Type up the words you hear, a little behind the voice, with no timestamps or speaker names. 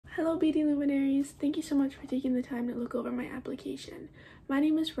Hello Beedie Luminaries, thank you so much for taking the time to look over my application. My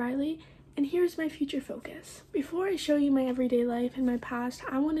name is Riley, and here's my future focus. Before I show you my everyday life and my past,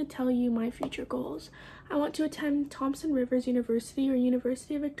 I want to tell you my future goals. I want to attend Thompson Rivers University or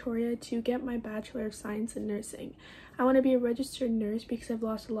University of Victoria to get my Bachelor of Science in Nursing. I want to be a registered nurse because I've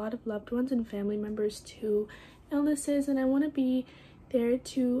lost a lot of loved ones and family members to illnesses, and I want to be there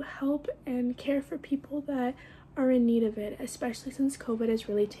to help and care for people that are in need of it, especially since COVID has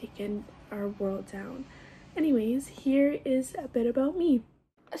really taken our world down. Anyways, here is a bit about me.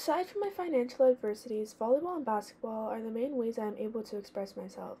 Aside from my financial adversities, volleyball and basketball are the main ways I am able to express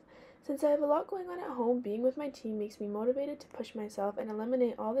myself. Since I have a lot going on at home, being with my team makes me motivated to push myself and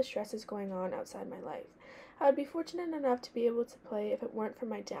eliminate all the stresses going on outside my life. I would be fortunate enough to be able to play if it weren't for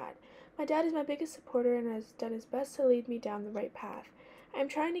my dad. My dad is my biggest supporter and has done his best to lead me down the right path. I am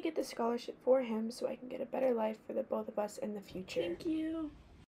trying to get the scholarship for him so I can get a better life for the both of us in the future. Thank you.